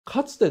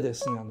かつてで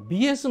すね、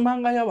BS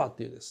漫画夜話っ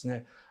ていうです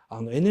ね、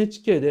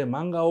NHK で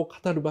漫画を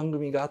語る番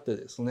組があって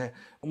ですね、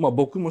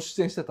僕も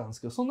出演してたんで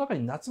すけど、その中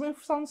に夏目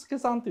房之介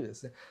さんっていうで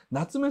すね、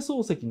夏目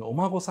漱石のお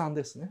孫さん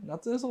ですね。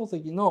夏目漱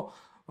石の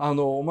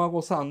お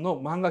孫さん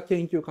の漫画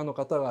研究家の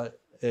方が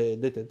出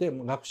てて、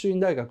学習院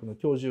大学の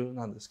教授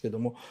なんですけど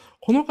も、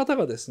この方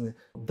がですね、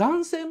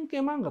男性向け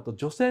漫画と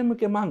女性向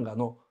け漫画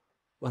の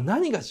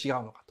何が違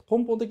うのかと、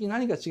根本的に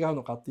何が違う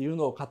のかっていう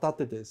のを語っ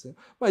ててですね、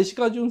石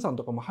川淳さん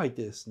とかも入っ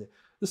てですね、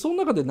その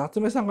中で夏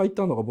目さんが言っ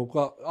たのが僕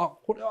は、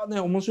これはね、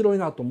面白い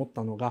なと思っ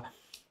たのが、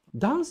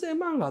男性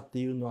漫画って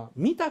いうのは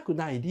見たく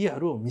ないリア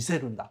ルを見せ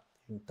るんだって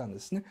言ったんで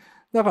すね。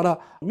だから、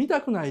見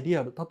たくないリ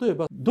アル、例え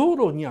ば道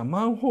路には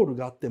マンホール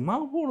があって、マ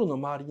ンホールの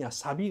周りには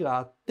錆が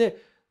あって、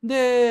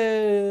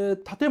で、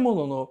建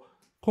物の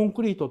コン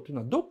クリートっていう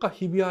のはどっか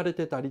ひび割れ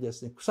てたりで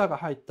すね、草が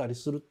入ったり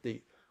するってい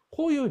う、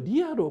こういう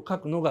リアルを描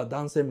くのが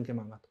男性向け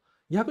漫画と。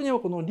逆に言えば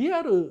このリ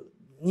アル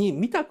に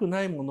見たく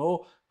ないもの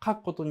を描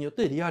くことによっ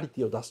てリアリ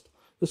ティを出す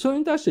と。それ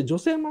に対して女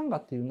性漫画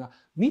っていうのは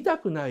見た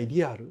くない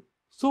リアル、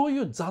そうい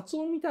う雑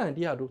音みたいな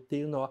リアルって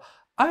いうのは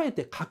あえ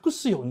て隠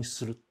すように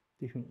するっ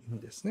ていうふうに言う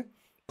んですね。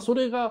そ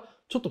れが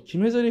ちょっと決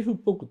め台詞っ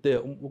ぽくて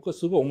僕は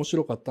すごい面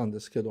白かったんで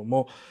すけど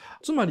も、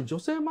つまり女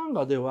性漫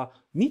画では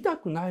見た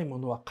くないも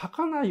のは描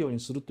かないように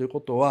するというこ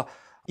とは、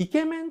イ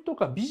ケメンと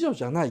か美女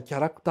じゃないキャ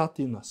ラクターっ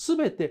ていうのは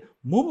全て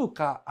モブ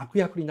か悪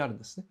役になるん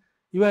ですね。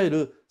いわゆ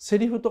るセ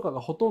リフとかが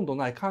ほとんど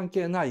ない関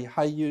係ない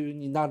俳優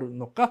になる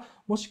のか、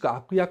もしくは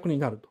悪役に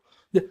なると。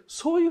で、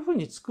そういうふう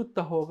に作っ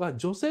た方が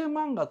女性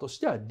漫画とし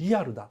てはリ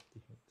アルだって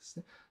いうんです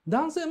ね。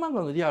男性漫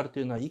画のリアルと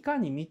いうのはいか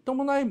にみっと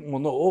もないも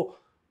のを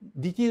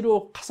ディティール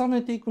を重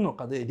ねていくの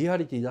かでリア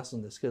リティ出す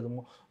んですけれど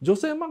も、女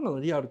性漫画の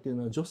リアルという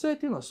のは女性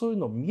というのはそういう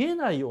のを見え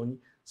ないように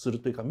する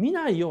というか、見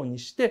ないように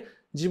して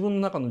自分の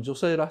中の女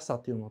性らしさ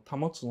っていうのを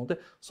保つので、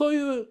そう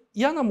いう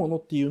嫌なもの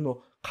っていうの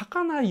を書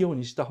かないよう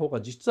にした方が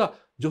実は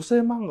女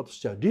性漫画とし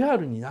てはリア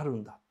ルになる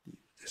んだってい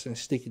うですね、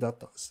指摘だっ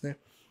たんですね。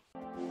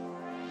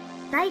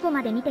最後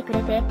まで見てく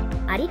れて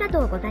ありが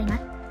とうございま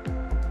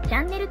す。チ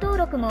ャンネル登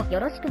録もよ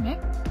ろしくね。